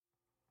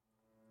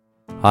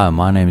Hi,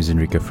 my name is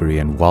Henrico Fourie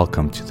and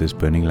welcome to this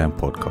Burning Lamp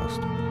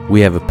podcast.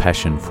 We have a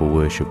passion for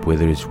worship,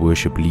 whether it's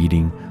worship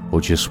leading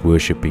or just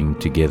worshiping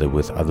together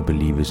with other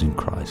believers in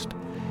Christ.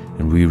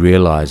 And we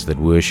realize that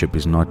worship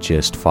is not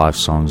just 5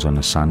 songs on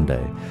a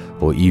Sunday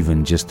or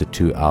even just a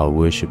 2-hour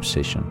worship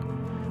session,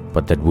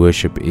 but that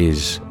worship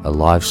is a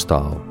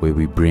lifestyle where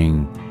we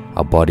bring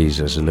our bodies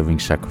as a living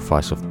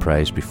sacrifice of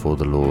praise before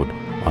the Lord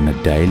on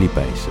a daily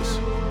basis.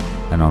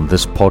 And on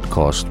this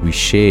podcast, we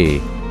share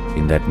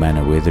in that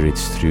manner, whether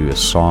it's through a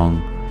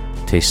song,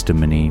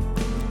 testimony,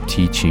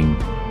 teaching,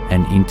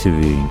 and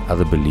interviewing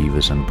other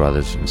believers and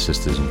brothers and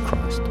sisters in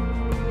Christ.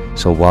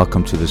 So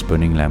welcome to this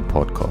Burning Lamp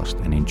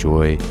podcast and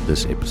enjoy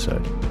this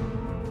episode.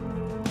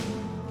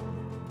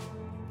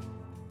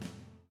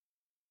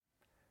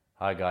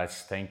 Hi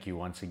guys, thank you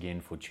once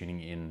again for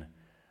tuning in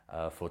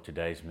for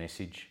today's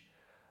message.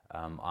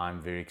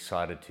 I'm very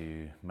excited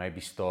to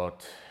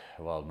start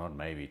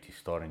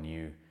a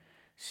new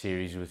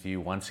series with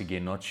you. Once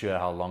again, not sure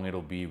how long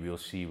it'll be. We'll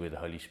see where the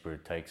Holy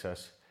Spirit takes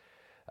us.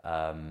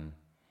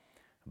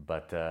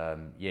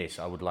 Yes,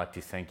 I would like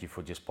to thank you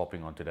for just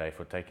popping on today,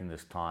 for taking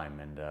this time.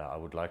 And I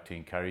would like to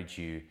encourage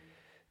you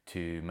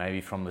to maybe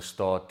from the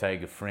start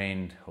take a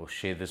friend or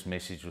share this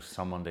message with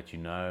someone that you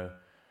know.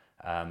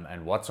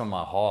 And what's on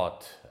my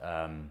heart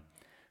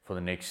for the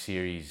next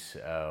series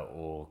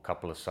or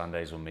couple of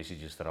Sundays or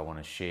messages that I want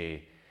to share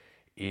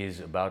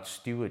is about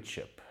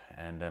stewardship.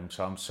 And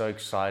so I'm so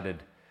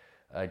excited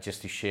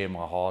just to share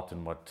my heart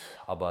and what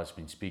Abba has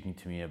been speaking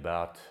to me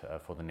about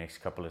for the next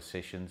couple of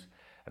sessions.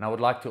 And I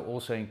would like to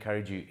also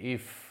encourage you,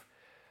 if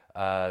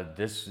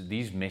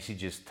these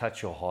messages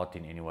touch your heart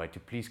in any way, to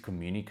please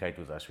communicate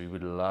with us. We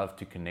would love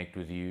to connect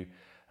with you.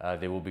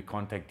 There will be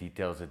contact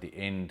details at the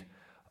end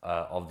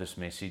of this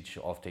message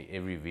after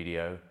every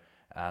video,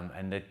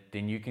 and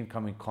then you can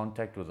come in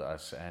contact with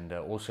us and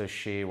also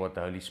share what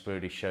the Holy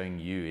Spirit is showing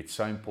you. It's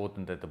so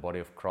important that the body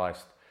of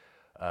Christ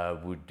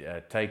would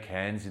take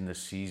hands in the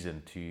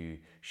season to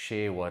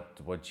share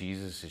what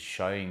Jesus is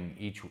showing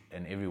each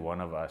and every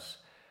one of us,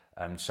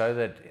 so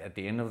that at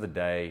the end of the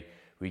day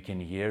we can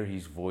hear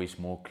His voice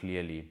more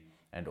clearly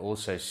and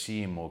also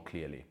see Him more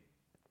clearly.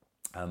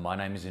 My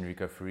name is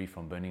Henrico Fourie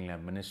from Burning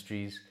Lamp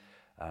Ministries.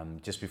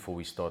 Just before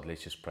we start,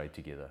 let's just pray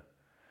together.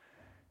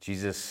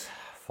 Jesus,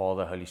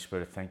 Father, Holy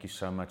Spirit, thank you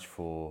so much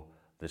for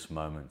this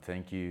moment.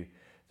 Thank you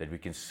that we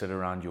can sit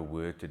around your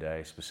word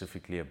today,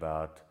 specifically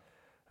about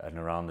and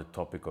around the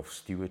topic of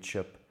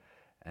stewardship.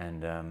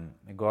 And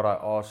God, I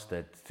ask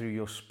that through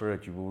your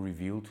Spirit you will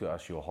reveal to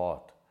us your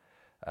heart,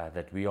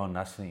 that we are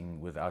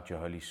nothing without your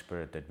Holy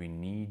Spirit, that we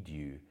need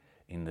you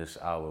in this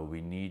hour. We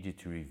need you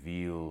to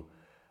reveal,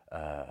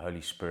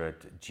 Holy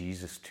Spirit,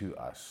 Jesus to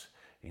us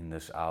in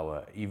this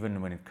hour,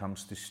 even when it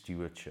comes to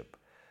stewardship,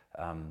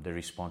 the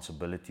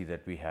responsibility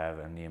that we have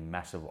and the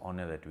massive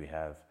honor that we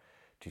have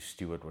to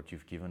steward what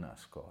you've given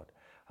us, God.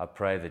 I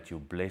pray that you'll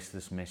bless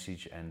this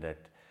message and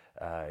that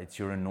it's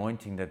your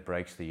anointing that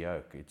breaks the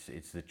yoke.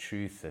 It's the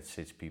truth that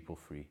sets people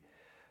free.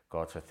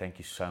 God, so thank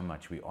you so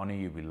much. We honor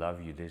you. We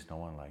love you. There's no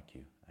one like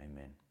you.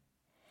 Amen.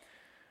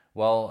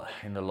 Well,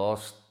 in the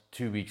last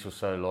 2 weeks or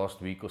so, last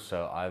week or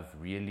so, I've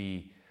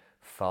really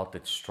felt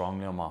it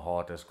strongly on my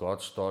heart as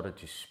God started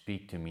to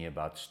speak to me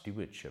about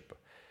stewardship.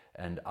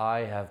 And I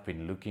have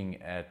been looking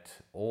at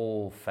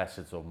all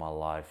facets of my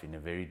life in a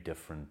very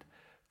different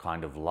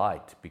kind of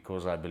light,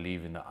 because I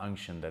believe in the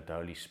unction that the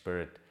Holy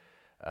Spirit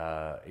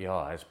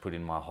has put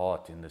in my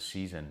heart in the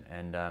season.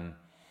 And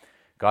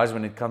guys,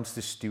 when it comes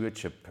to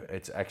stewardship,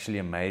 it's actually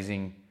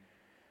amazing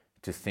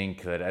to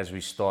think that as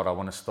we start, I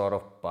want to start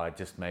off by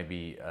just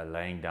maybe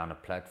laying down a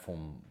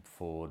platform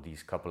for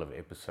these couple of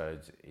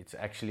episodes. It's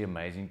actually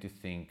amazing to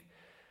think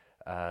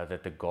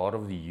that the God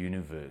of the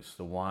universe,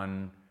 the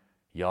one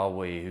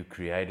Yahweh who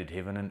created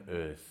heaven and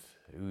earth,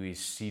 who is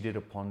seated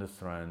upon the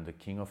throne, the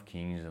King of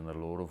Kings and the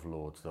Lord of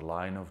Lords, the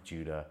Lion of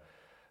Judah,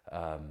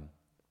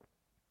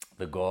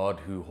 the God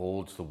who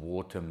holds the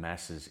water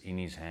masses in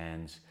his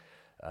hands,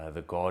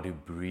 the God who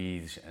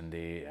breathes, and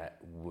there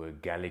were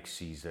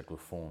galaxies that were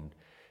formed.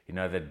 You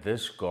know that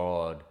this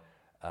God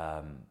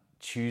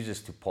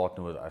chooses to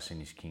partner with us in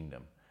his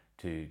kingdom,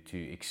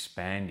 to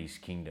expand his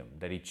kingdom,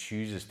 that he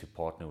chooses to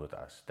partner with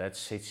us. That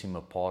sets him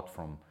apart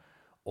from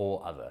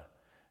all other.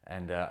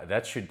 And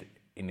that should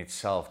in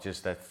itself,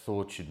 just that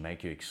thought should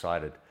make you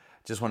excited.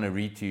 Just want to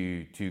read to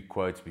you 2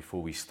 quotes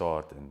before we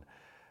start. And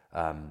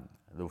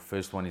the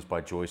first one is by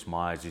Joyce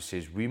Myers, who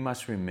says, "We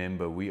must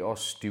remember we are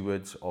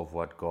stewards of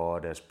what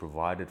God has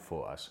provided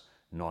for us,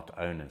 not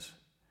owners."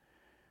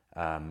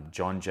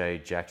 John J.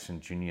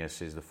 Jackson Jr.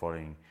 says the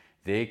following: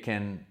 "There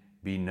can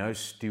be no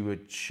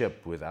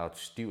stewardship without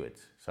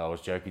stewards." So I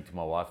was joking to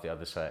my wife the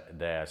other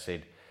day. I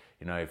said,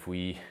 if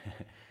we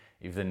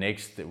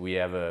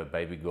have a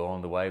baby girl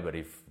on the way, but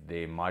if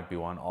there might be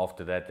one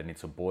after that, then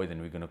it's a boy,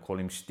 then we're going to call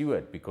him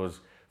Steward,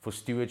 because for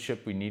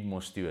stewardship we need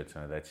more stewards.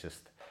 No, that's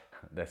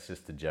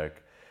just a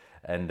joke.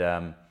 And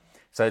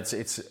so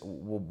it's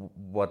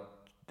what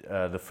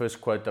the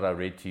first quote that I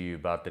read to you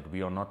about, that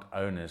we are not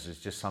owners, is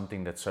just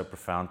something that's so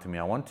profound to me.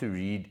 I want to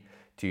read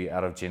to you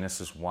out of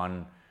Genesis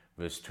 1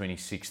 verse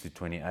 26 to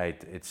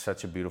 28. It's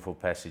such a beautiful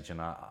passage, and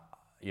I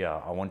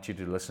want you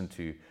to listen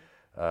to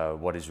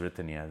what is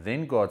written here.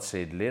 Then God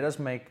said, "Let us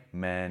make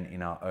man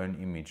in our own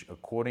image,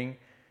 according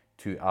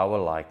to our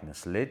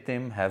likeness. Let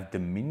them have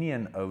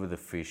dominion over the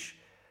fish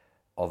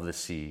of the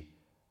sea,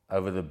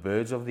 over the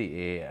birds of the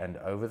air, and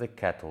over the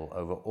cattle,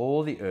 over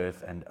all the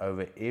earth, and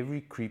over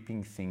every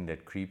creeping thing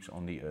that creeps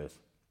on the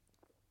earth."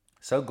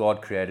 So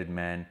God created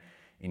man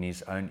in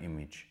his own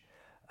image.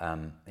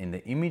 In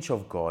the image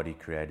of God he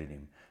created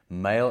him.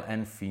 Male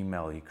and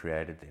female he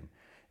created them.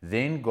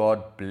 Then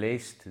God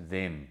blessed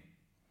them.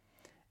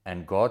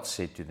 And God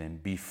said to them,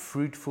 "Be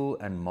fruitful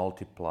and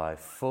multiply,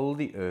 fill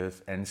the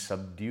earth and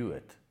subdue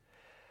it.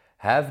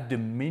 Have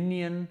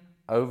dominion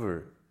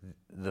over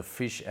the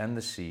fish and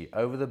the sea,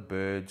 over the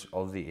birds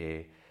of the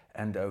air,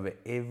 and over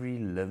every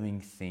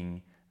living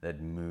thing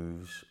that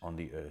moves on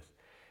the earth."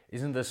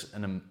 Isn't this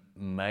an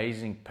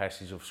amazing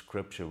passage of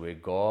scripture where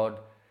God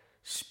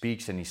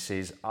speaks and he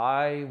says,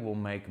 "I will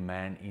make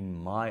man in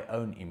my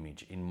own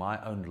image, in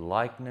my own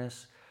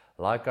likeness,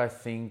 like I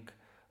think,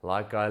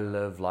 like I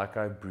live, like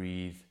I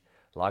breathe,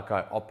 like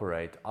I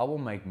operate. I will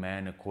make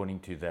man according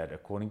to that,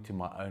 according to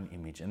my own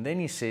image." And then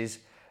he says,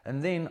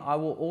 "And then I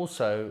will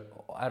also,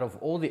 out of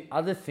all the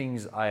other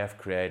things I have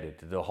created,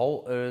 the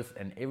whole earth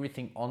and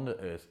everything on the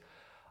earth,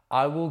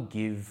 I will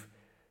give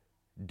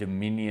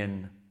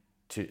dominion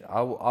to,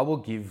 I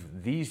will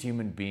give these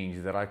human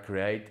beings that I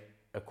create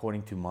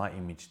according to my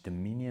image,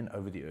 dominion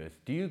over the earth."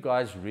 Do you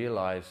guys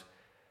realize,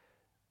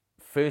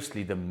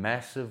 firstly, the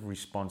massive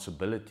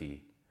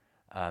responsibility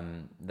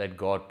that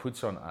God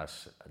puts on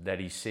us, that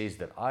he says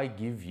that I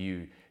give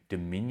you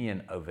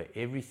dominion over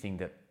everything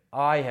that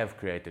I have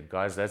created?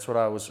 Guys, that's what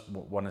I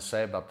want to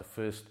say about the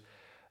first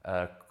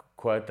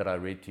quote that I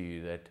read to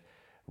you, that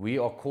we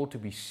are called to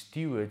be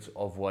stewards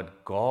of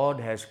what God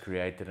has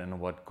created and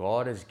what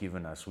God has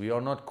given us. We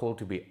are not called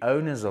to be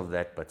owners of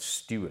that, but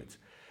stewards.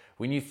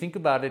 When you think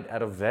about it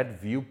out of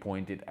that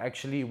viewpoint, it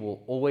actually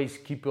will always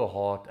keep your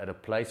heart at a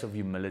place of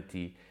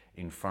humility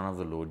in front of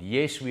the Lord.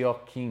 Yes, we are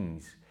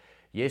kings.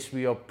 Yes,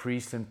 we are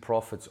priests and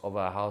prophets of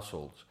our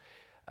households.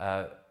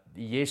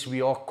 Yes, we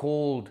are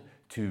called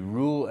to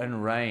rule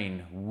and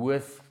reign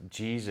with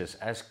Jesus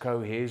as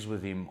co-heirs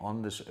with him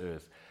on this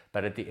earth.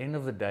 But at the end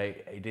of the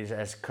day, it is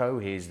as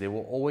co-heirs, there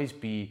will always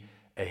be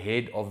a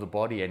head of the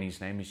body, and his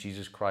name is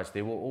Jesus Christ.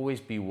 There will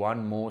always be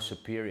one more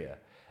superior,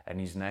 and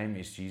his name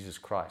is Jesus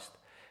Christ.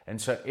 And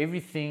so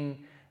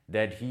everything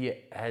that he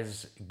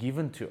has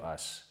given to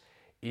us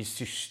is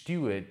to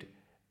steward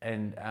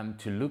and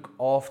to look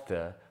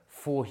after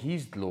for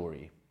his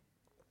glory.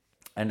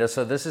 And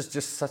so this is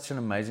just such an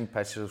amazing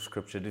passage of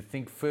scripture, to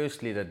think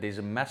firstly that there's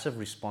a massive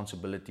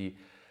responsibility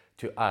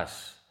to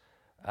us,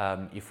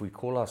 if we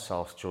call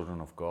ourselves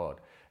children of God,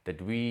 that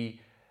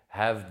we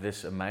have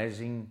this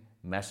amazing,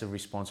 massive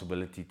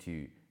responsibility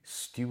to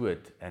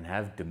steward and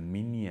have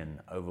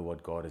dominion over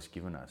what God has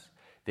given us.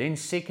 Then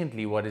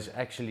secondly, what is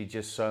actually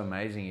just so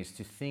amazing is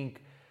to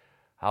think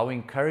how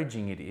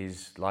encouraging it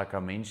is, like I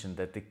mentioned,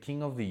 that the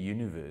King of the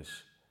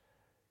universe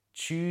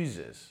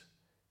chooses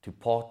to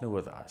partner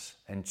with us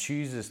and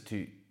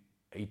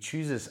he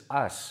chooses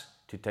us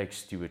to take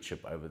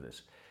stewardship over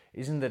this.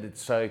 Isn't that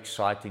it's so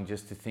exciting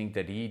just to think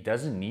that he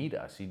doesn't need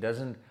us. He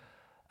doesn't,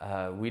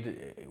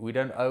 we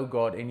don't owe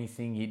God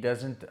anything. He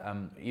doesn't,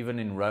 even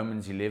in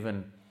Romans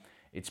 11,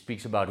 it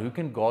speaks about who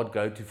can God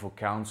go to for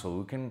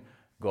counsel?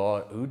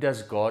 Who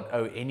does God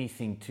owe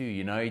anything to?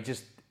 You know,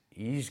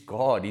 he's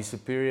God. He's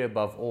superior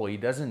above all. He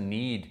doesn't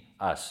need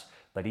us,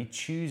 but he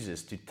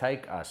chooses to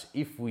take us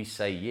if we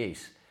say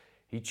yes.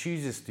 He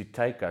chooses to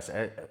take us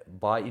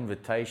by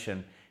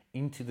invitation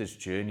into this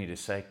journey to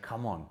say,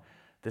 "Come on,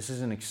 this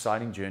is an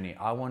exciting journey.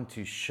 I want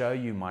to show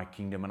you my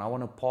kingdom, and I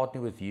want to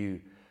partner with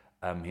you,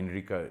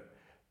 Henrico,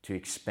 to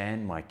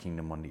expand my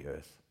kingdom on the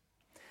earth."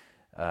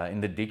 In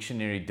the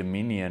dictionary,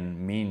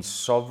 dominion means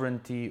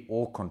sovereignty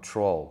or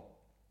control.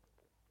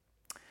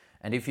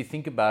 And if you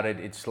think about it,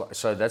 it's like,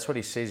 so that's what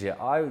he says here.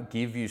 I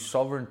give you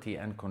sovereignty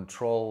and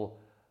control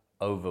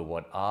over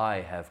what I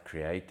have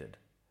created.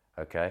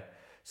 Okay?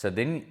 So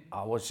then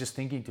I was just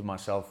thinking to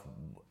myself,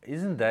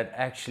 isn't that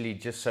actually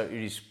just so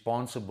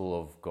irresponsible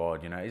of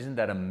God? You know, isn't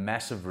that a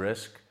massive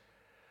risk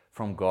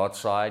from God's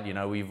side? You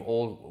know, we've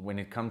all, when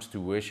it comes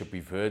to worship,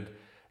 we've heard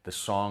the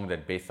song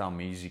that Bethel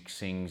Music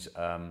sings,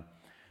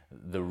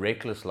 the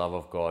reckless love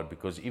of God,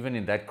 because even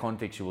in that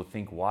context, you will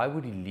think, why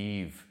would he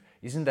leave?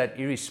 Isn't that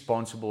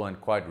irresponsible and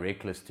quite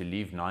reckless to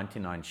leave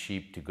 99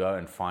 sheep to go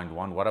and find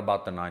one? What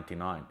about the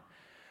 99?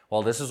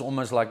 Well, this is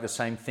almost like the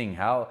same thing.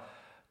 How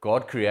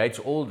God creates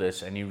all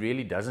this, and he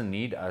really doesn't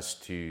need us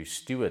to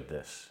steward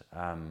this,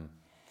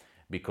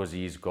 because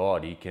he is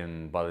God. He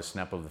can, by the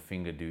snap of the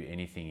finger, do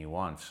anything he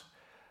wants.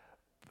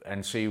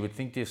 And so you would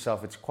think to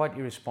yourself, it's quite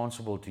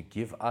irresponsible to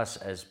give us,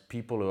 as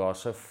people who are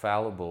so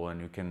fallible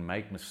and who can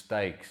make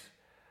mistakes,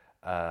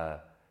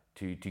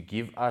 to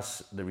give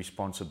us the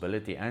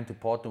responsibility and to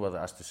partner with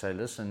us to say,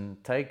 listen,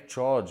 take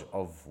charge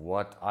of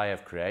what I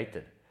have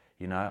created.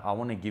 You know, I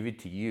want to give it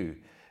to you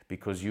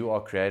because you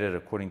are created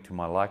according to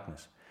my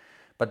likeness.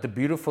 But the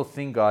beautiful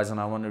thing, guys, and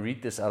I want to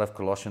read this out of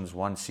Colossians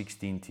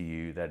 1:16 to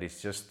you, that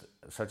is just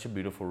such a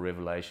beautiful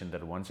revelation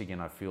that once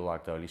again I feel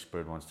like the Holy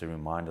Spirit wants to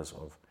remind us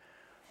of.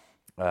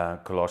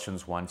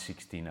 Colossians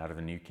 1:16 out of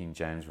the New King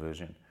James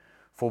Version.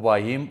 For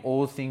by him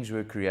all things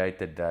were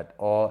created that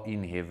are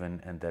in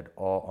heaven and that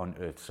are on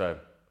earth. So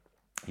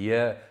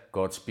here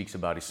God speaks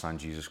about his son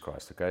Jesus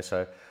Christ. Okay,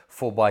 so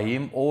for by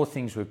him all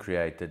things were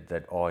created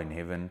that are in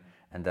heaven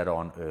and that are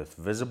on earth,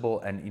 visible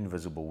and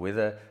invisible,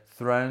 whether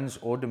thrones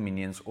or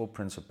dominions or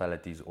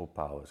principalities or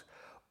powers.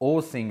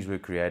 All things were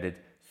created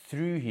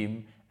through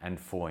him and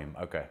for him.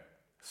 Okay,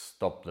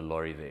 stop the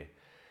lorry there.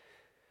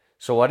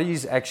 So what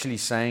he's actually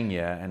saying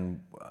here,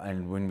 and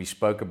when we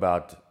spoke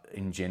about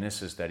in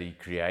Genesis that he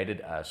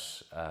created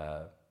us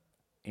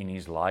in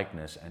his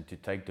likeness and to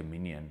take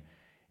dominion,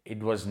 it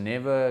was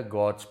never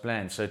God's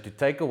plan. So to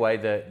take away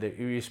the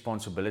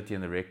irresponsibility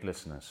and the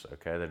recklessness,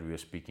 okay, that we were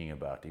speaking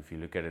about, if you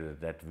look at it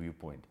at that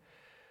viewpoint,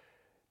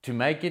 to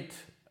make it,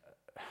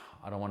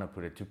 I don't want to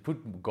put it, to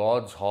put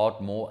God's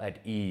heart more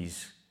at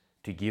ease,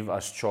 to give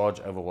us charge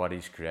over what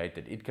he's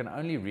created, it can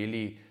only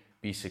really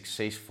be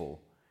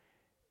successful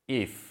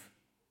if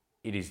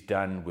it is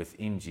done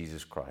within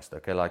Jesus Christ.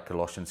 Okay, like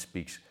Colossians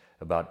speaks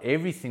about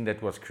everything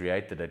that was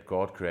created, that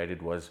God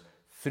created, was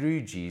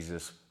through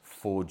Jesus,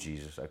 for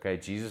Jesus. Okay,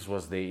 Jesus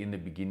was there in the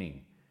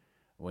beginning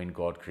when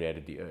God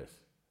created the earth.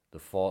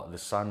 The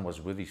Son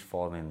was with his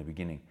Father in the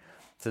beginning.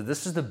 So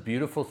this is the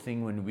beautiful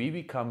thing. When we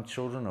become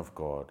children of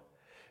God,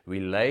 we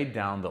lay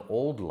down the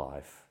old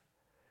life,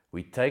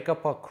 we take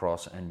up our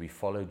cross and we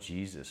follow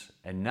Jesus.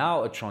 And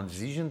now a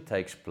transition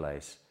takes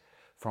place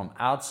from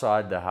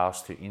outside the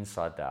house to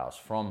inside the house,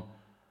 from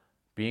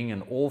being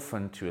an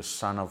orphan to a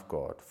son of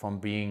God, from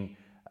being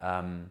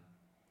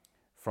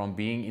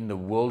in the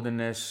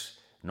wilderness,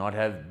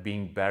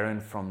 being barren,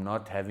 from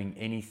not having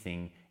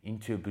anything,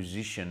 into a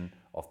position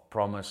of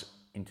promise,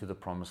 into the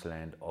promised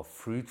land of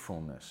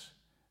fruitfulness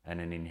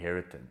and an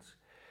inheritance.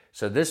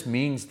 So this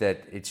means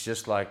that it's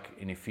just like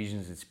in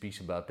Ephesians it speaks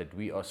about that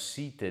we are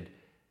seated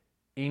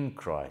in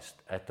Christ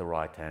at the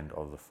right hand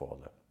of the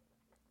Father.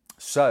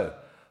 So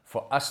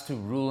for us to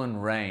rule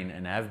and reign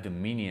and have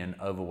dominion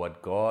over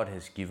what God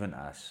has given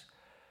us,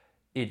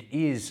 it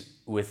is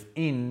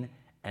within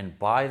and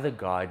by the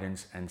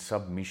guidance and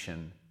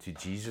submission to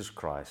Jesus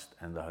Christ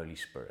and the Holy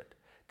Spirit.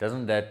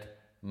 Doesn't that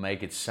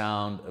make it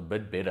sound a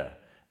bit better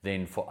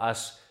than for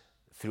us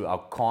through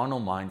our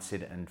carnal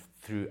mindset and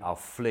through our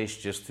flesh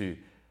just to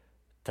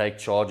take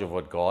charge of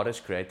what God has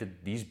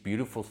created? These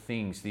beautiful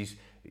things, these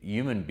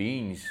human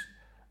beings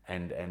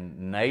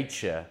and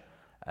nature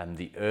and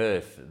the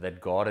earth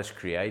that God has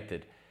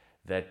created,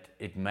 that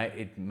it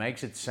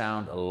makes it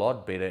sound a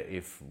lot better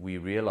if we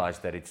realize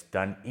that it's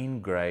done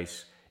in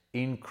grace,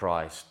 in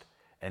Christ,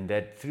 and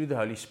that through the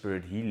Holy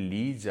Spirit he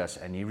leads us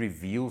and he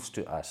reveals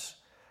to us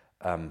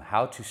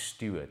how to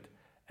steward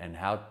and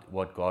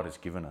what God has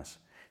given us.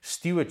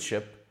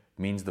 Stewardship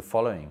means the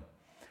following: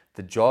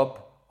 the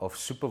job of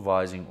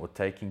supervising or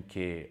taking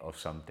care of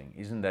something.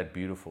 Isn't that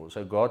beautiful?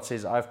 So God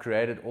says, I've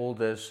created all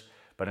this,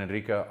 but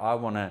Henrico, I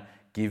want to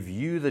give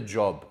you the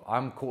job.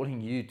 I'm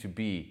calling you to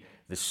be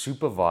the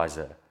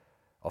supervisor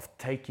of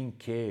taking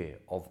care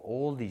of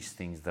all these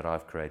things that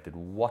I've created.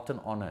 What an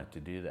honor to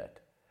do that.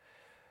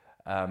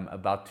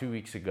 About 2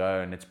 weeks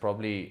ago, and it's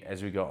probably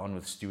as we go on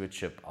with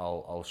stewardship,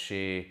 I'll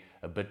share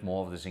a bit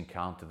more of this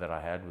encounter that I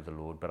had with the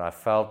Lord. But I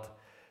felt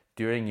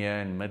during here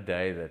in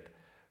midday that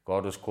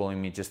God was calling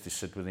me just to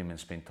sit with him and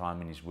spend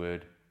time in his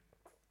word.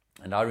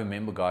 And I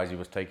remember, guys, he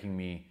was taking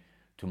me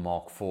to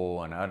Mark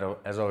 4, and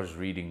as I was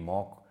reading,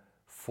 Mark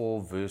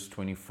 4 verse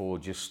 24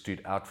 just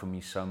stood out for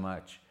me so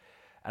much.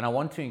 And I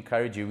want to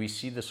encourage you, we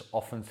see this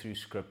often through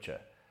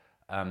scripture,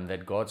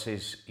 that God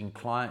says,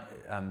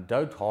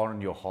 don't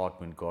harden your heart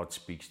when God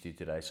speaks to you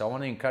today. So I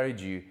want to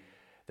encourage you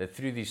that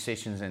through these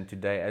sessions and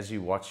today, as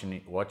you're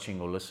watching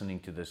or listening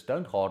to this,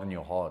 don't harden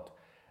your heart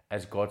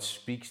as God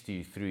speaks to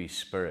you through his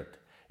Spirit,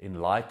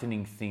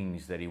 enlightening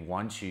things that he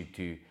wants you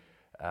to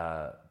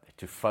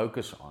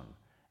focus on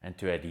and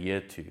to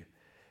adhere to.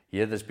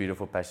 Hear this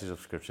beautiful passage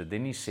of scripture.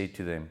 Then he said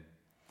to them,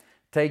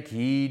 take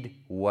heed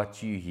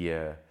what you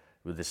hear.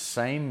 With the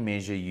same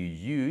measure you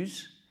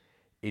use,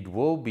 it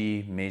will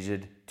be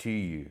measured to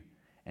you.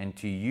 And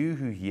to you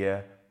who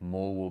hear,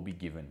 more will be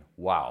given.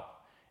 Wow.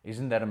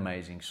 Isn't that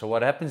amazing? So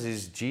what happens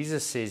is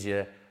Jesus says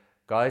here,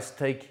 guys,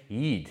 take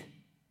heed.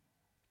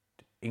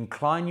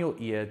 Incline your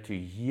ear to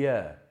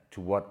hear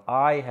to what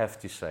I have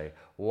to say.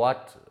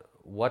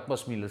 What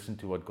must we listen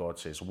to what God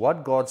says?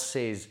 What God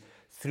says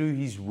through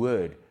his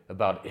word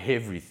about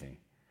everything.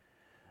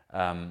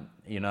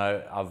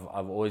 I've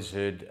always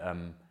heard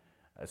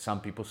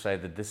some people say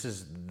that this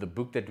is the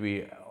book that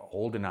we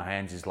hold in our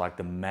hands is like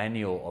the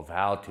manual of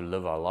how to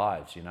live our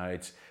lives.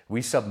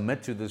 We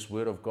submit to this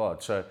word of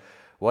God. So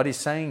what he's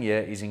saying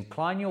here is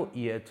incline your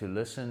ear to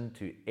listen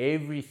to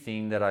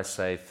everything that I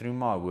say through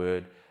my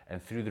word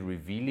and through the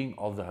revealing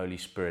of the Holy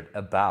Spirit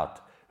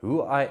about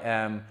who I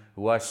am,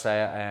 who I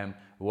say I am,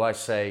 who I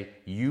say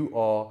you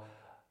are,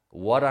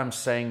 what I'm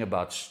saying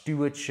about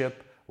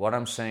stewardship, what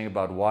I'm saying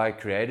about why I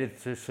created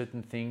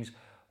certain things,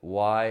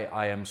 why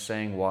I am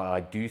saying why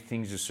I do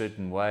things a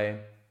certain way,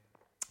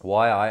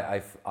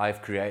 why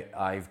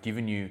I've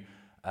given you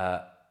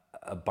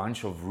a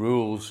bunch of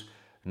rules,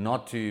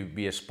 not to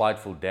be a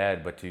spiteful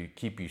dad, but to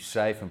keep you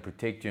safe and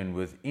protect you. And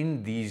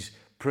within these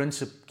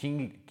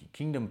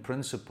kingdom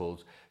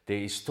principles, there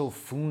is still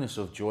fullness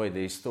of joy.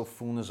 There is still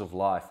fullness of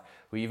life.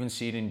 We even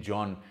see it in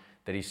John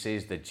that he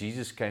says that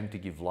Jesus came to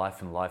give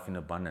life and life in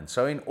abundance.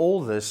 So in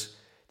all this,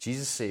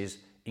 Jesus says,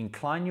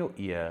 incline your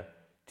ear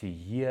to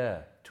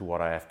hear to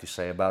what I have to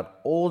say about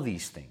all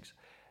these things.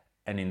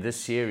 And in this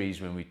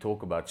series, when we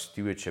talk about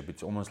stewardship,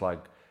 it's almost like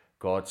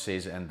God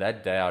says, and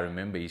that day I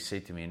remember he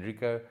said to me,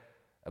 Henrico,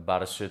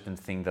 about a certain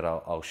thing that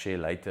I'll share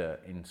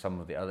later in some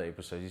of the other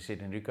episodes. He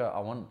said,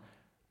 Henrico,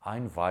 I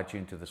invite you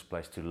into this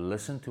place to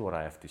listen to what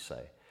I have to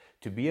say,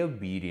 to be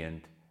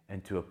obedient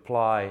and to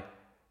apply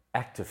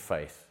active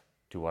faith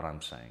to what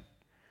I'm saying.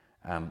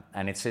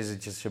 And it says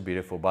it's just so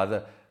beautiful. By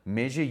the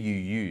measure you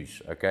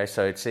use, okay?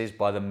 So it says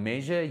by the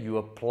measure you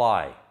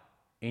apply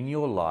in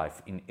your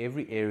life, in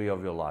every area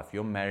of your life,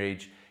 your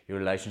marriage, your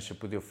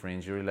relationship with your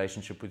friends, your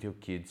relationship with your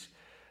kids,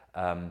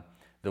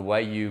 the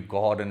way you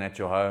garden at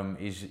your home,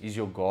 is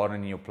your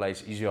garden in your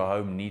place, is your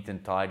home neat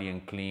and tidy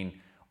and clean?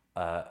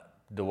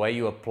 The way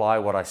you apply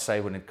what I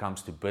say when it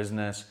comes to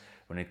business,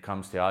 when it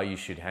comes to how you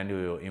should handle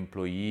your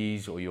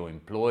employees or your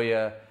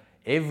employer,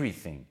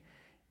 everything.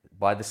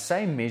 By the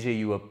same measure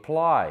you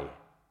apply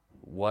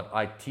what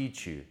I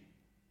teach you,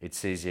 it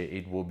says here,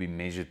 it will be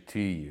measured to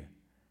you.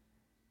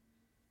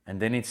 And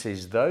then it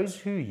says, those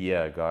who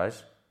hear,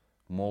 guys,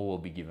 more will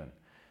be given.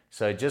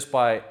 So just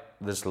by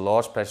this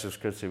last passage of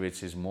scripture where it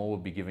says more will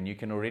be given, you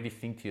can already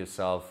think to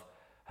yourself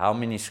how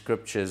many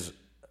scriptures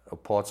or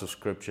parts of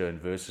scripture and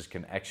verses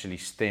can actually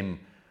stem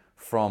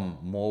from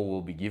more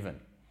will be given.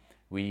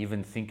 We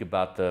even think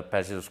about the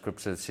passage of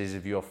scripture that says,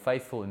 if you are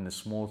faithful in the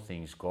small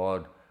things,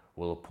 God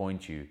will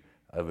appoint you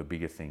over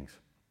bigger things.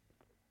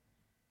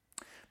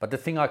 But the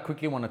thing I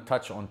quickly want to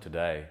touch on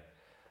today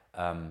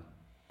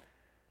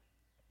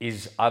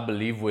is, I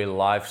believe, where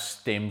life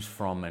stems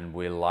from and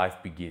where life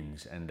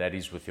begins, and that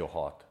is with your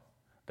heart.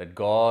 That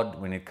God,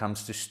 when it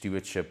comes to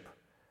stewardship,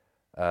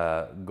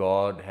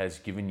 God has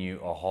given you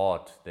a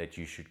heart that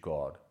you should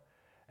guard.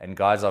 And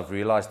guys, I've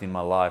realized in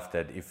my life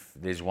that if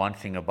there's one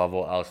thing above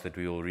all else that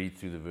we will read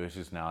through the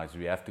verses now, is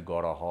we have to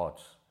guard our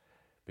hearts,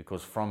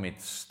 because from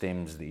it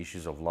stems the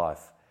issues of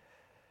life.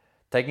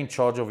 Taking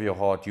charge of your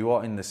heart, you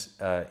are in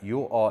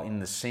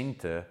the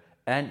center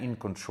and in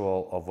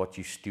control of what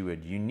you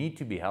steward. You need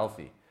to be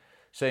healthy.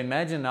 So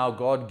imagine now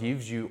God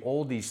gives you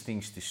all these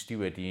things to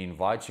steward. He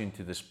invites you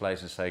into this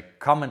place and say,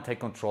 come and take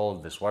control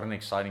of this. What an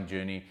exciting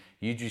journey,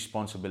 huge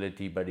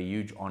responsibility, but a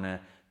huge honor.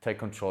 Take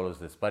control of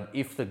this. But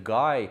if the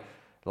guy,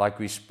 like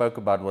we spoke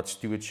about what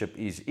stewardship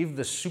is, if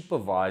the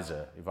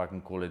supervisor, if I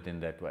can call it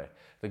in that way,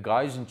 the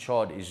guy who's in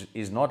charge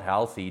is not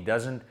healthy, he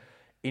doesn't,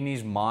 in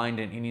his mind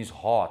and in his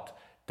heart,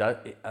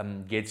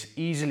 gets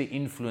easily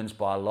influenced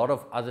by a lot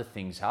of other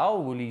things, how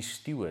will he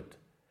steward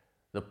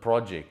the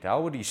project?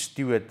 How would he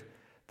steward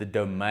the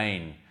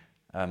domain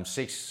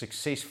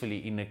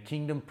successfully in a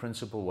kingdom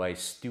principle way,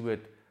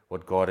 steward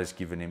what God has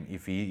given him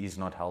if he is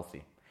not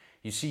healthy?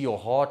 You see, your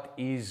heart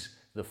is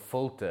the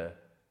filter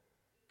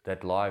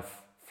that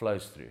life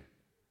flows through,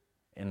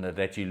 and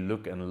that you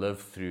look and live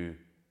through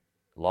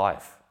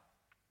life.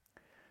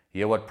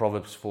 Hear what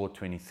Proverbs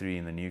 4:23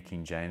 in the New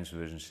King James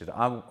Version said.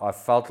 I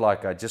felt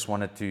like I just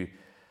wanted to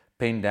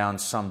pen down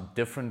some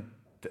different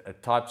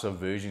types of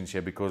versions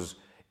here, because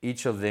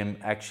each of them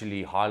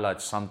actually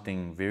highlights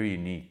something very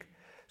unique.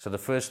 So the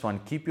first one,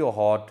 keep your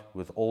heart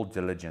with all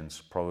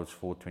diligence, Proverbs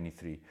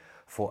 4:23.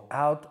 For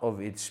out of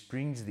it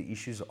springs the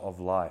issues of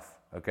life.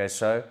 Okay,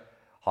 so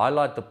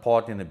highlight the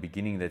part in the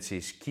beginning that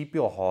says, keep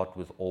your heart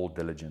with all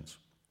diligence.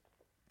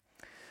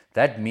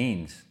 That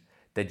means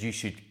that you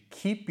should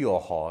keep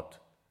your heart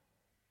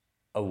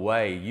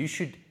away. You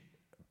should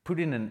put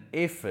in an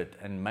effort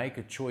and make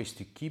a choice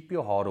to keep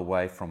your heart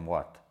away from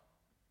what?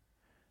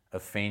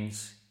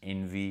 Offense,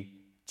 envy,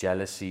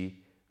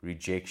 jealousy,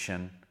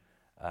 rejection,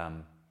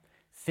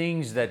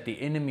 things that the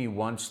enemy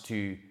wants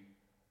to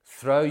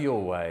throw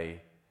your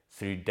way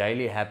through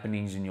daily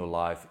happenings in your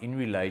life, in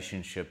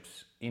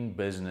relationships, in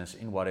business,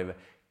 in whatever.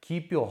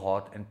 Keep your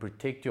heart and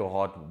protect your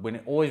heart. When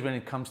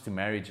it comes to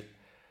marriage,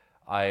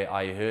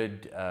 I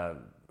heard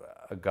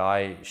a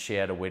guy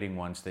share at a wedding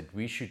once that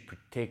we should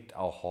protect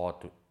our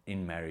heart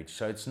in marriage.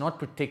 So it's not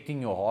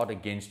protecting your heart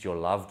against your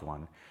loved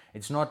one.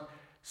 It's not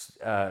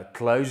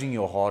closing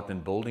your heart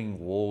and building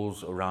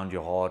walls around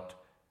your heart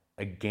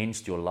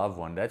against your loved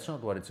one. That's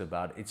not what it's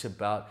about.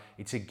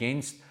 It's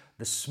against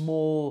the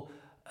small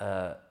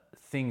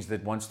things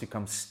that wants to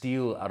come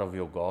steal out of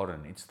your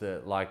garden. It's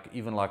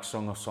like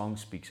Song of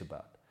Songs speaks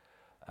about.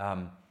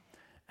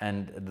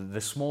 And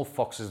the small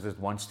foxes that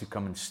wants to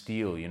come and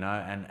steal,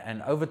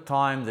 and over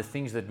time, the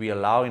things that we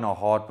allow in our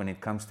heart when it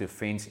comes to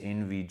offense,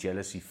 envy,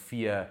 jealousy,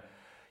 fear,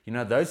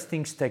 those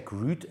things take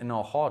root in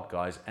our heart,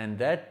 guys, and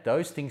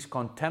those things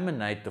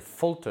contaminate the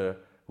filter,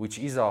 which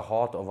is our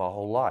heart of our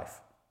whole life.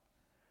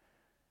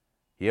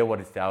 Hear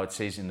how it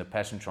says in the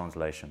Passion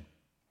Translation.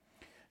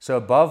 So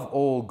above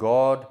all,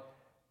 guard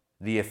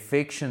the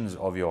affections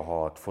of your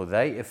heart, for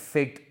they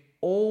affect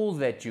all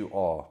that you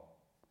are.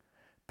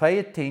 Pay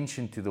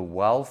attention to the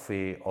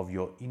welfare of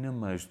your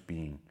innermost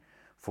being,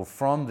 for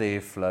from there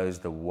flows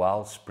the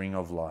wellspring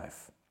of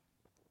life.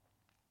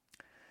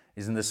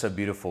 Isn't this so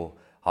beautiful?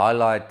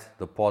 Highlight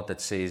the part that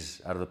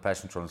says, out of the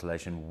Passion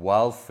Translation,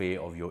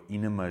 welfare of your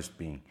innermost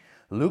being.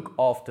 Look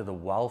after the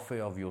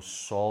welfare of your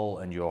soul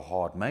and your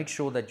heart. Make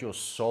sure that your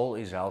soul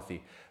is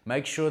healthy.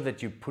 Make sure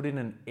that you put in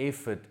an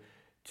effort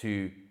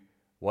to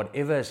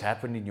whatever has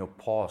happened in your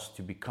past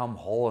to become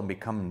whole and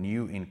become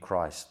new in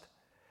Christ.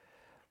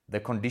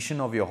 The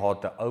condition of your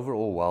heart, the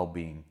overall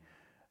well-being.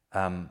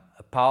 A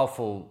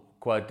powerful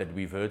quote that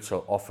we've heard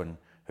so often,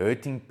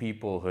 hurting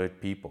people hurt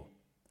people.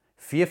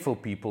 Fearful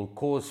people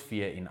cause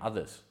fear in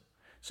others.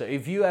 So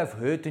if you have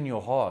hurt in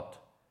your heart,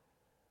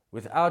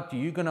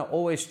 you're going to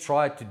always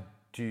try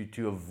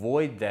to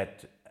avoid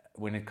that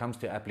when it comes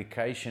to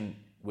application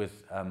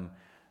with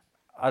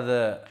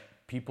other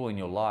people in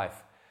your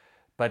life.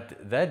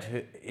 But that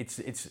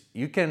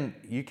you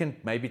can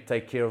maybe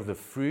take care of the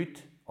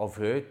fruit of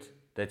hurt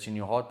that's in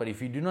your heart, but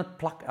if you do not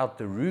pluck out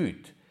the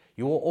root,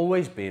 you will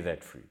always bear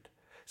that fruit.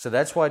 So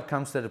that's why it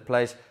comes to the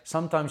place,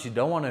 sometimes you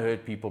don't want to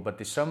hurt people, but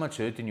there's so much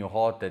hurt in your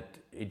heart that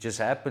it just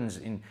happens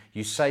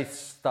you say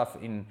stuff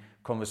in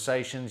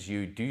conversations,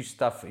 you do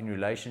stuff in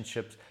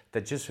relationships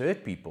that just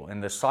hurt people,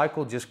 and the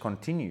cycle just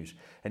continues.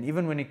 And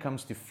even when it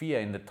comes to fear,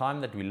 in the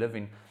time that we live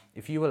in,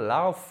 if you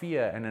allow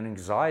fear and an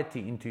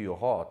anxiety into your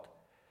heart,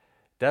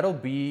 that'll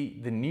be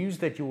the news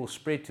that you will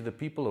spread to the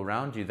people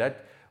around you.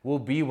 That will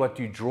be what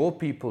you draw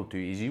people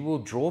to, is you will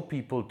draw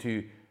people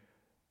to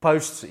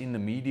posts in the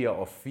media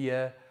of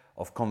fear,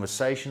 of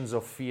conversations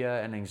of fear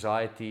and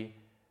anxiety.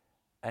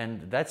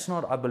 And that's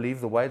not, I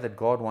believe, the way that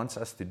God wants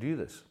us to do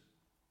this.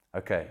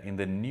 Okay, in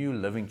the New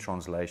Living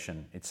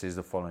Translation, it says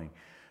the following.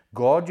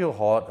 Guard your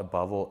heart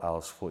above all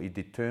else, for it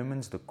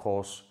determines the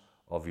course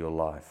of your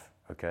life.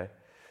 Okay,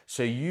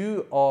 so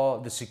you are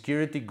the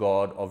security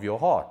guard of your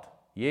heart.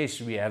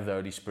 Yes, we have the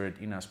Holy Spirit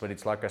in us, but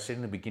it's like I said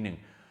in the beginning,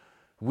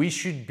 we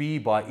should be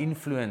by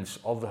influence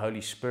of the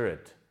Holy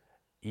Spirit.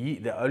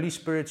 The Holy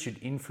Spirit should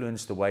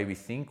influence the way we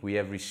think. We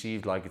have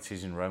received, like it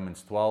says in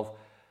Romans 12,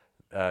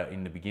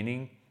 in the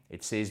beginning,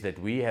 it says that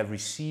we have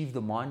received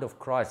the mind of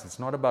Christ. It's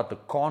not about the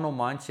carnal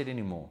mindset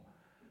anymore,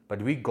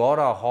 but we guard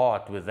our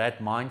heart with that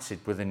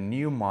mindset, with a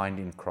new mind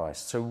in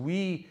Christ. So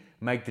we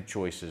make the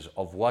choices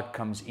of what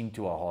comes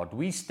into our heart.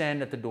 We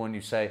stand at the door and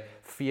you say,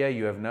 fear,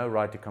 you have no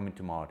right to come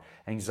into my heart.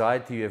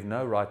 Anxiety, you have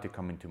no right to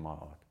come into my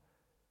heart.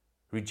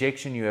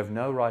 Rejection, you have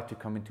no right to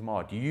come into my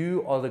heart.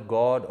 You are the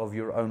God of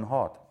your own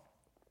heart.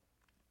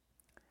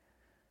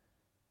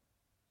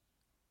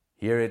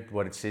 Hear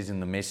what it says in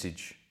the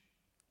Message.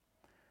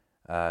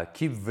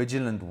 Keep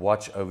vigilant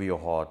watch over your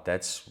heart.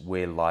 That's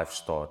where life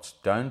starts.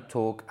 Don't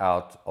talk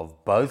out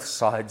of both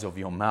sides of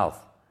your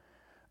mouth.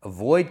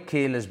 Avoid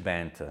careless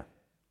banter,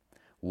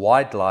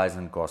 white lies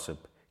and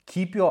gossip.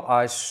 Keep your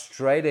eyes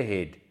straight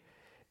ahead.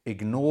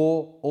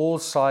 Ignore all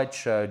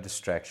sideshow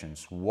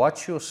distractions.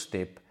 Watch your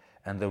step,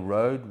 and the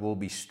road will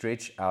be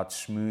stretched out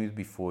smooth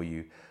before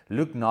you.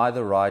 Look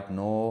neither right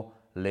nor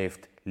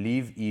left.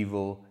 Leave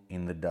evil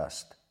in the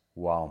dust.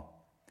 Wow.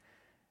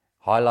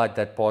 Highlight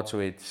that part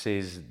where it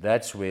says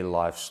that's where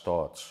life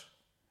starts.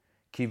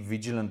 Keep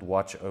vigilant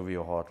watch over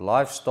your heart.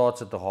 Life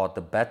starts at the heart.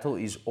 The battle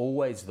is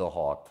always the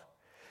heart.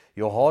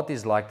 Your heart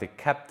is like the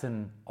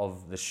captain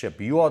of the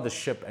ship. You are the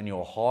ship and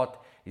your heart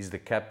is the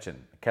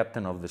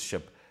captain of the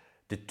ship,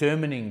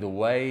 determining the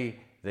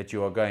way that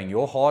you are going.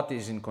 Your heart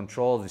is in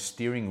control of the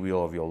steering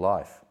wheel of your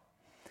life.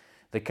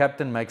 The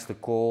captain makes the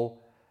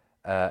call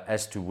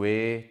as to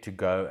where to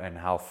go and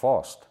how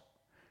fast.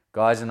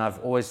 Guys, and I've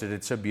always said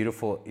it's so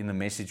beautiful in the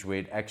Message where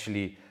it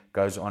actually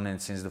goes on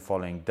and says the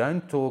following.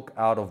 Don't talk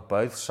out of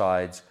both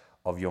sides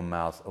of your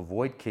mouth.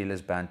 Avoid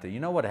careless banter.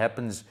 You know what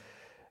happens?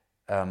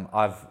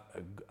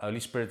 Holy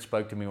Spirit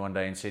spoke to me one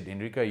day and said,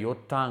 Henrico, your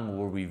tongue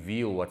will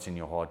reveal what's in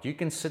your heart. You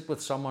can sit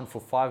with someone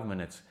for 5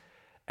 minutes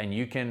and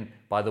you can,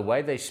 by the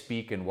way they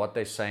speak and what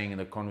they're saying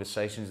and the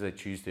conversations they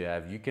choose to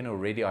have, you can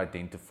already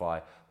identify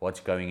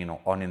what's going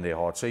on in their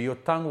heart. So your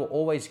tongue will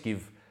always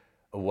give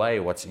away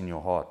what's in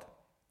your heart.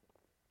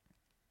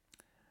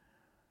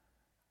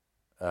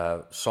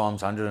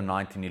 Psalms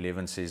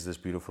 119:11 says this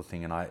beautiful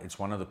thing, and it's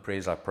one of the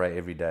prayers I pray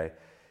every day.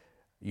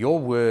 Your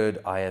word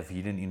I have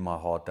hidden in my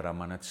heart that I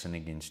might not sin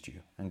against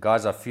you. And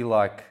guys, I feel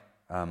like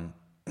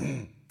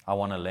I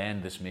want to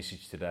land this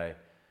message today.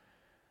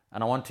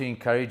 And I want to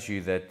encourage you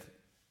that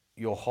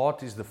your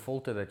heart is the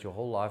filter that your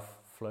whole life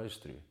flows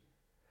through.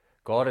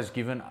 God has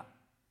given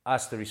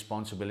us the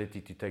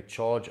responsibility to take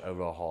charge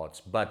over our hearts,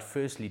 but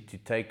firstly to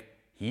take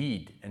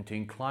heed and to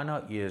incline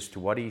our ears to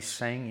what He's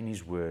saying in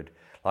His word.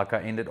 Like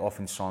I ended off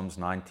in Psalms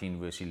 19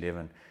 verse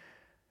 11.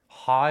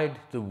 Hide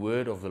the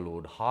word of the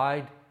Lord.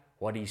 Hide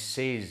what He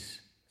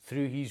says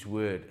through His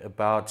word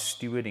about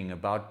stewarding,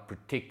 about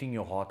protecting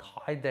your heart.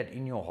 Hide that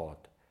in your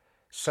heart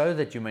so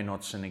that you may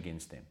not sin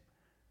against Him.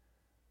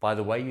 by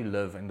the way you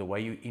live and the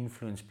way you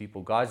influence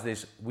people.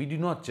 Guys, we do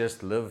not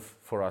just live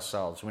for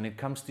ourselves. When it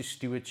comes to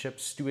stewardship,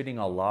 stewarding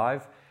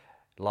our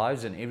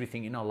lives and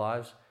everything in our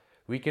lives,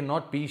 we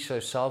cannot be so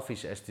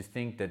selfish as to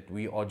think that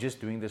we are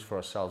just doing this for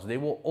ourselves. There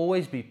will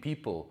always be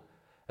people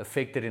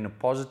affected in a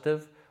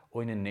positive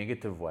or in a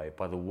negative way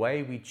by the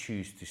way we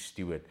choose to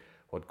steward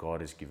what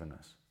God has given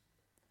us.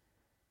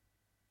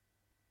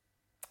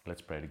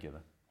 Let's pray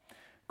together.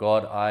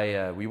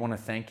 God, we want to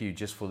thank you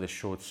just for this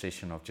short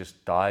session of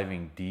just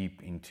diving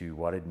deep into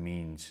what it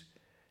means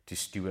to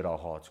steward our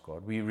hearts,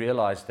 God. We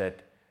realize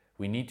that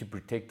we need to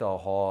protect our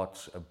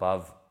hearts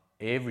above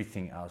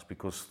everything else,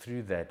 because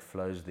through that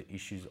flows the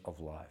issues of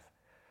life.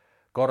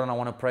 God, and I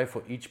want to pray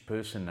for each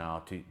person now,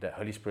 to the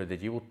Holy Spirit,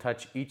 that you will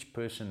touch each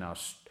person now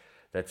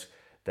that's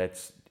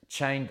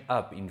chained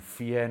up in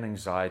fear and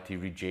anxiety,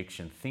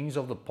 rejection, things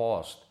of the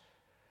past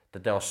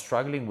that they are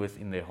struggling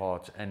with in their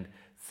hearts. And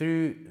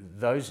through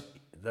those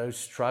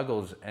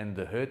struggles and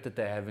the hurt that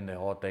they have in their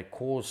heart, they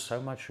cause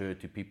so much hurt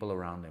to people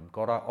around them.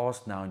 God, I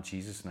ask now in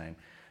Jesus' name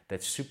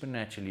that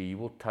supernaturally you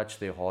will touch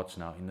their hearts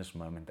now in this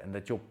moment, and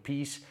that your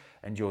peace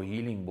and your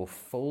healing will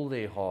fill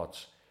their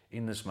hearts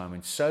in this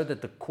moment, so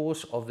that the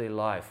course of their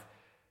life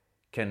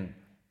can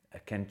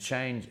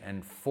change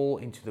and fall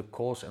into the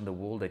course and the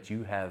will that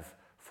you have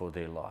for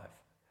their life.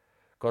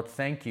 God,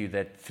 thank you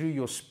that through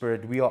your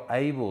Spirit we are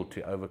able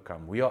to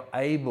overcome. We are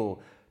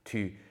able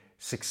to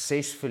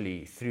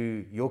successfully,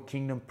 through your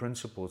kingdom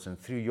principles and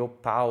through your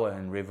power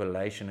and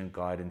revelation and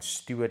guidance,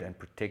 steward and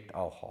protect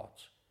our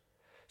hearts,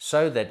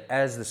 so that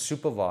as the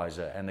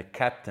supervisor and the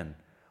captain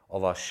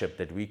of our ship,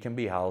 that we can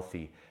be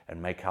healthy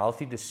and make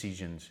healthy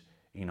decisions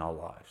in our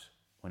lives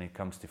when it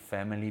comes to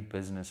family,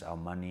 business, our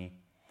money,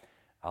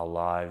 our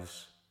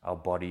lives, our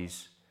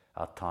bodies,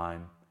 our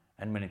time,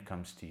 and when it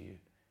comes to you.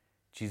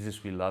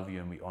 Jesus, we love you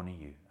and we honor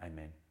you.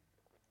 Amen.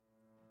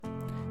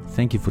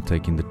 Thank you for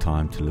taking the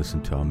time to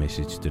listen to our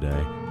message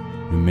today.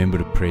 Remember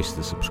to press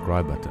the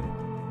subscribe button.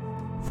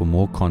 For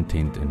more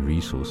content and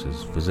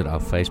resources, visit our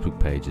Facebook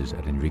pages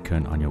at Henrico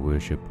and Anya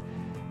Worship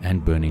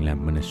and Burning Lamp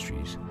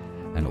Ministries.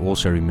 And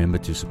also remember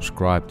to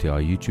subscribe to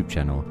our YouTube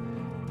channel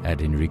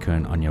at Henrico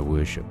and Anya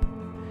Worship.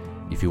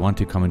 If you want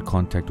to come in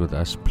contact with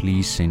us,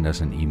 please send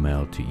us an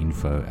email to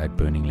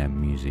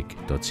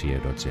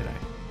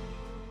info@burninglampmusic.co.za.